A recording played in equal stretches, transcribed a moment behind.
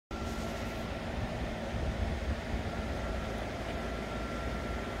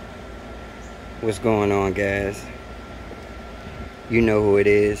What's going on, guys? You know who it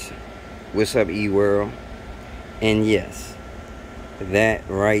is. What's up, E-World? And yes, that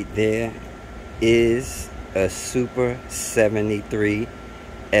right there is a Super 73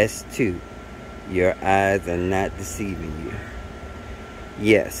 S2. Your eyes are not deceiving you.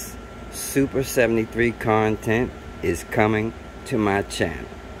 Yes, Super 73 content is coming to my channel.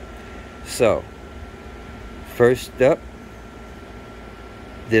 So, first up,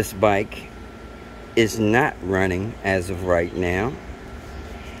 this bike is not running as of right now.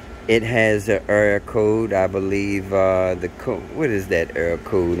 It has an error code, I believe. The code, what is that error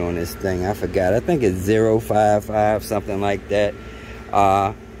code on this thing? I forgot. I think it's 055, something like that.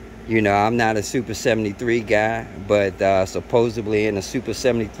 You know, I'm not a Super 73 guy, but supposedly in the Super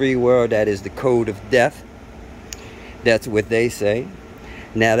 73 world, that is the code of death. That's what they say.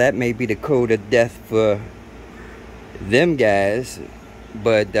 Now, that may be the code of death for them guys,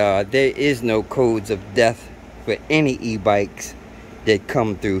 but there is no codes of death for any e-bikes that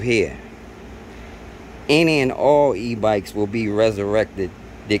come through here. Any and all e-bikes will be resurrected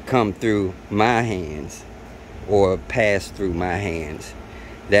that come through my hands or pass through my hands.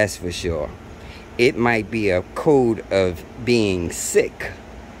 That's for sure. It might be a code of being sick,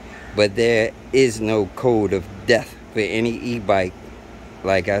 but there is no code of death for any e-bike,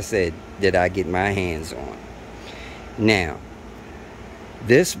 like I said, that I get my hands on. Now,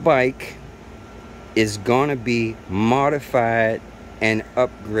 this bike is gonna be modified and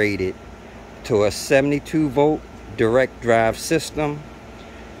upgraded to a 72 volt direct drive system,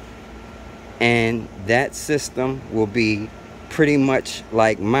 and that system will be pretty much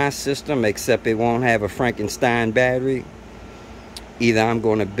like my system, except it won't have a Frankenstein battery. Either I'm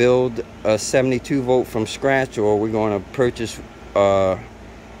going to build a 72 volt from scratch, or we're going to purchase an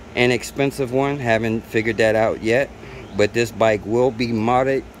inexpensive one. Haven't figured that out yet. But this bike will be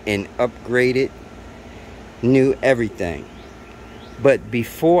modded and upgraded, new everything. But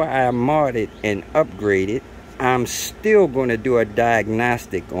before I mod it and upgrade it, I'm still going to do a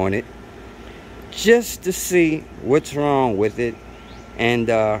diagnostic on it, just to see what's wrong with it, and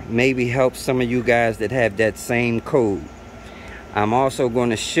maybe help some of you guys that have that same code. I'm also going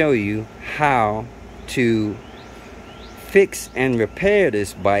to show you how to fix and repair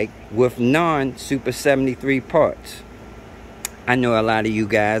this bike with non-Super 73 parts. I know a lot of you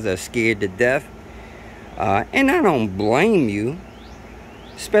guys are scared to death, and I don't blame you,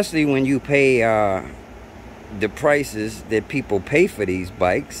 especially when you pay the prices that people pay for these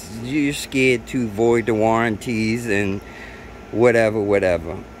bikes. You're scared to void the warranties and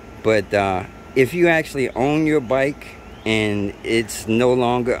whatever. But if you actually own your bike and it's no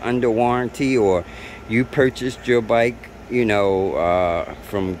longer under warranty, or you purchased your bike, you know,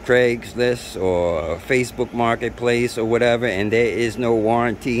 from Craigslist or Facebook Marketplace or whatever, and there is no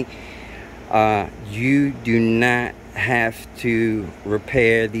warranty, you do not have to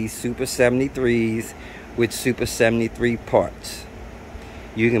repair these Super 73s with Super 73 parts.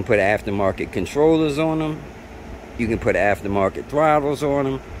 You can put aftermarket controllers on them. You can put aftermarket throttles on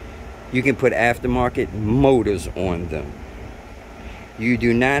them. You can put aftermarket motors on them. You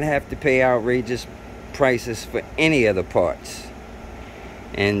do not have to pay outrageous prices for any of the parts.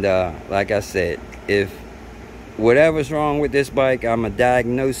 And like I said, if whatever's wrong with this bike, I'm gonna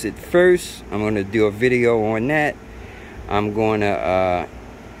diagnose it first. I'm gonna do a video on that. I'm gonna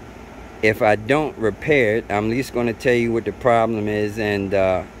if I don't repair it, I'm at least gonna tell you what the problem is, and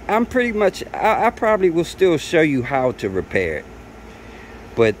I'm pretty much, I probably will still show you how to repair it.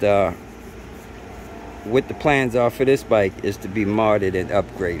 But what the plans are for this bike is to be modded and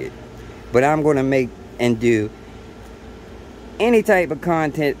upgraded. But I'm gonna make and do any type of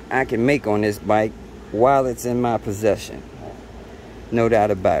content I can make on this bike while it's in my possession. No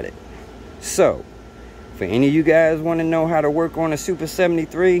doubt about it. So, for any of you guys want to know how to work on a Super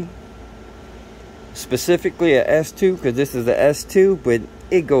 73, specifically a S2, because this is a S2, but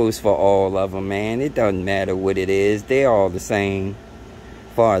it goes for all of them, man. It doesn't matter what it is. They're all the same,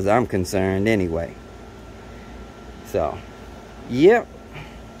 as far as I'm concerned, anyway. So, yep.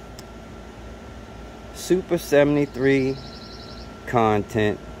 Super 73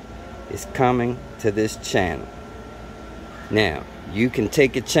 content is coming to this channel. Now, you can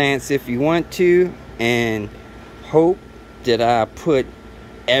take a chance if you want to and hope that I put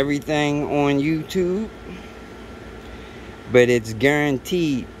everything on YouTube, but it's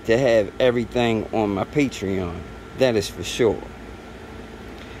guaranteed to have everything on my Patreon. That is for sure.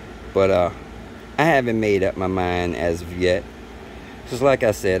 But I haven't made up my mind as of yet. Because like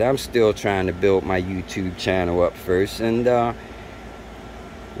I said, I'm still trying to build my YouTube channel up first, and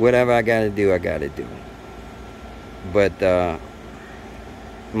whatever I gotta do, I gotta do. But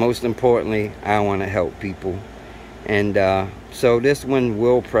most importantly, I want to help people. And so this one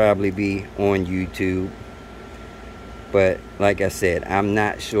will probably be on YouTube. But like I said, I'm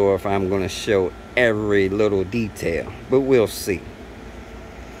not sure if I'm going to show every little detail, but we'll see.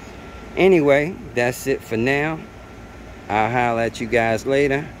 Anyway, that's it for now. I'll holler at you guys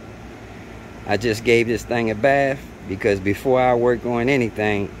later. I just gave this thing a bath because before I work on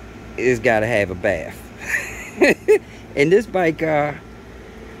anything, it's got to have a bath. And this bike, I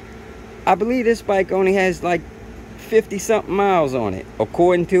believe this bike only has like 50 something miles on it,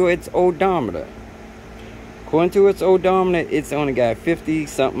 according to its odometer. According to its odometer, it's only got 50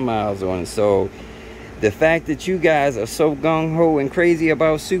 something miles on it. So the fact that you guys are so gung-ho and crazy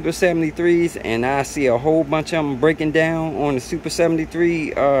about Super 73s, and I see a whole bunch of them breaking down on the Super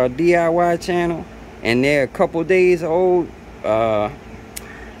 73 DIY channel, and they're a couple days old,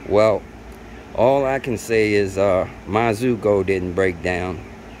 well, all I can say is my Zugo didn't break down.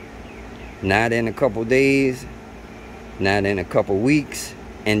 Not in a couple days, not in a couple weeks,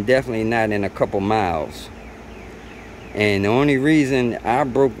 and definitely not in a couple miles. And the only reason I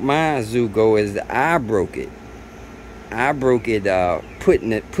broke my Zugo is that I broke it. I broke it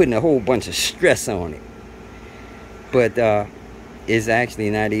putting a whole bunch of stress on it. But it's actually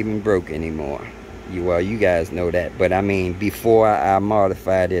not even broke anymore. Well, you guys know that. But I mean, before I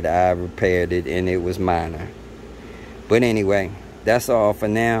modified it, I repaired it, and it was minor. But anyway, that's all for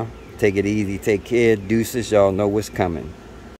now. Take it easy. Take care. Deuces. Y'all know what's coming.